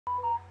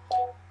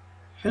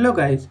Hello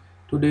guys,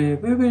 today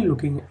we will be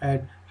looking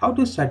at how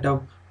to set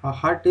up a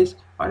hard disk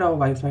on our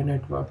Wi-Fi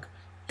network.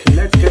 So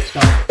let's get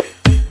started.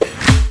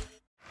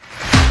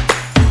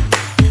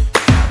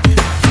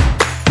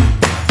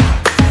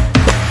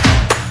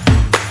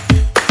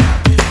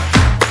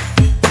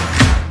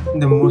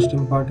 The most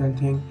important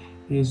thing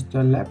is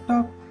the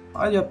laptop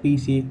or your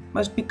PC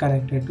must be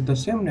connected to the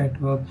same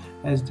network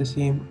as the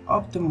same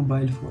of the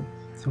mobile phone.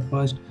 So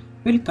first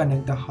we'll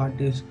connect the hard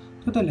disk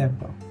to the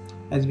laptop.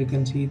 As we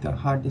can see, the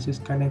hard disk is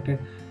connected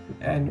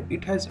and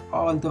it has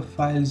all the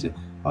files,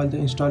 all the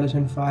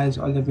installation files,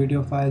 all the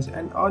video files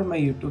and all my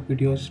YouTube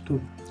videos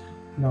too.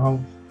 Now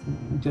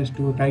just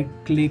to right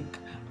click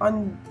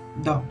on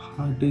the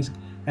hard disk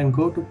and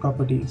go to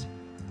properties.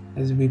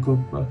 As we go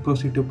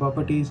proceed to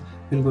properties,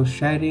 we'll go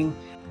sharing.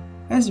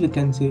 As we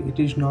can see, it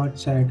is not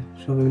shared,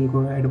 so we will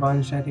go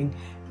advanced sharing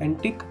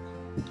and tick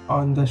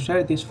on the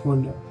share this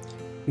folder.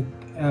 We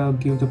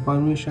give the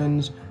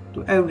permissions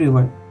to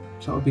everyone,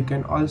 so we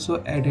can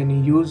also add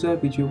any user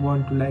which you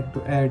want to like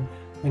to add,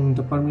 and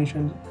the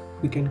permissions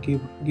we can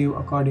give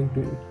according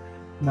to it.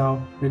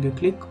 Now we will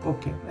click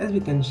OK. As we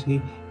can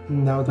see,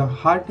 now the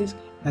hard disk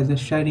has a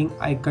sharing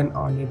icon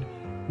on it.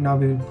 Now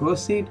we will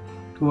proceed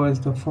towards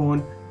the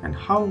phone and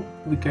how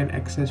we can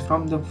access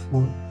from the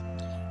phone.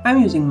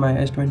 I'm using my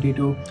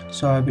S22,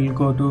 so I will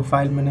go to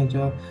file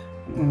manager,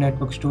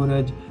 network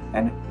storage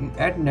and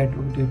add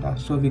network data.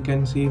 So we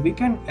can see we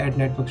can add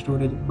network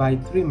storage by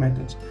three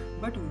methods,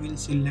 but we will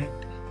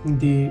select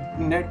the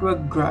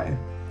network drive.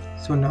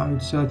 So now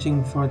it's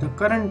searching for the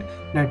current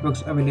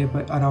networks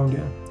available around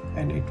here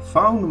and it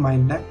found my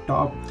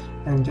laptop,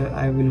 and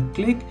I will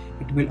click.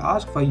 It will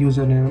ask for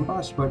username and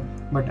password,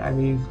 but I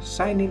will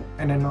sign in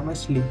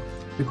anonymously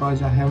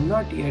because I have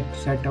not yet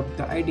set up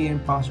the ID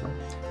and password.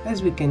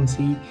 As we can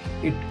see,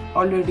 it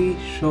already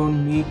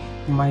shown me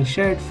my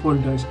shared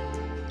folders.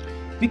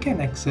 We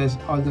can access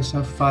all the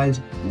sub files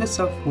in the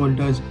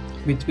subfolders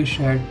which we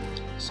shared.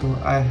 So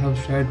I have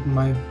shared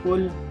my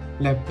full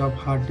laptop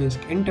hard disk,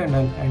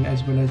 internal and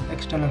as well as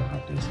external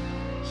hard disk.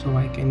 So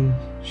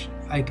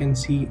I can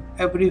see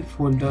every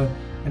folder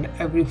and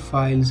every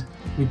files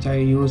which I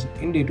use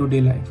in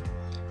day-to-day life.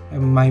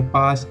 And my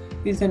pass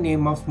is the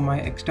name of my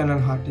external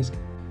hard disk.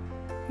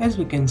 As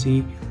we can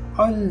see,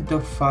 all the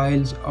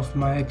files of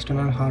my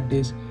external hard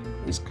disk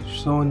is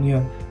shown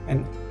here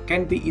and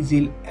can be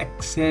easily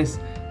accessed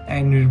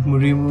and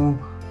remove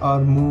or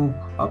move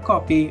or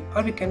copy,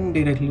 or we can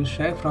directly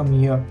share from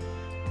here.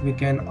 We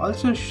can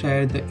also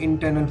share the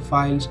internal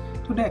files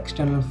to the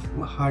external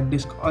hard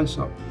disk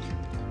also.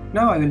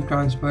 Now I will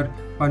transfer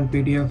one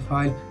PDF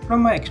file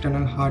from my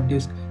external hard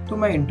disk to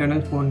my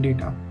internal phone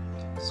data.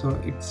 So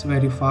it's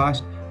very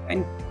fast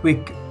and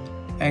quick,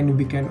 and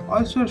we can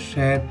also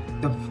share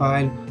the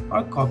file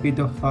or copy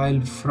the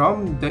file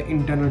from the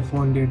internal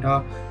phone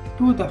data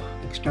to the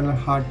external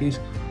hard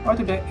disk or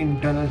to the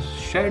internal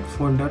shared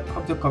folder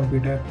of the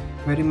computer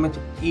very much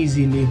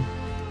easily.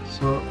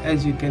 So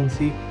as you can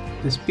see,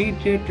 the speed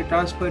rate, the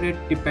transfer rate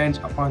depends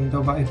upon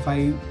the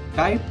Wi-Fi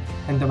type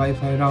and the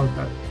Wi-Fi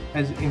router.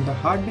 As in the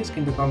hard disk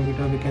in the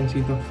computer, we can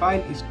see the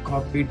file is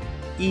copied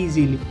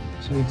easily.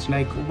 So it's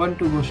like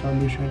one-to-go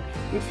solution.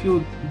 If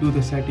you do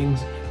the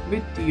settings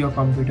with your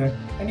computer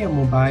and your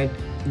mobile,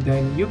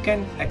 then you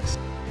can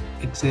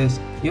access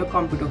your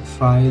computer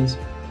files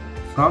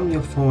from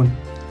your phone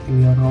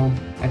in your home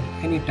at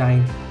any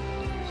time.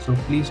 So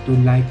please do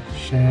like,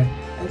 share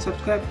and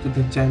subscribe to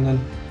the channel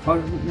for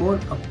more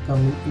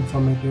upcoming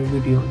informative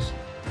videos.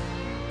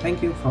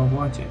 Thank you for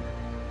watching.